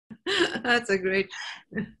That's a great.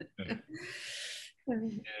 I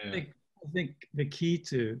think the key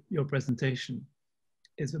to your presentation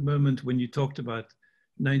is a moment when you talked about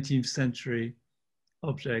 19th century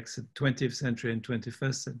objects, 20th century and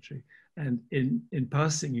 21st century. And in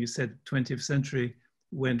passing, you said 20th century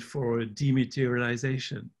went for a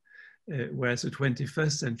dematerialization, whereas the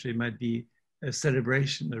 21st century might be a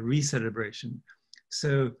celebration, a re-celebration.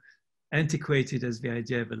 So antiquated as the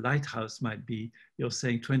idea of a lighthouse might be, you're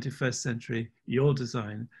saying 21st century, your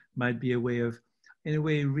design might be a way of, in a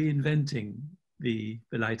way, reinventing the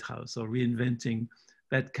lighthouse, or reinventing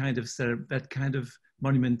that kind of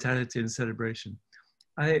monumentality and celebration.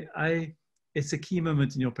 It's a key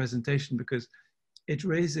moment in your presentation because it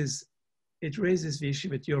raises the issue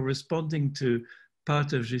that you're responding to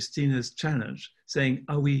part of Justina's challenge, saying,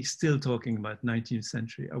 are we still talking about 19th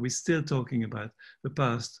century? Are we still talking about the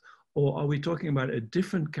past? Or are we talking about a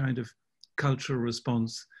different kind of cultural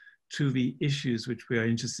response to the issues which we are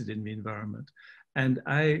interested in the environment? And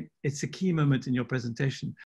it's a key moment in your presentation.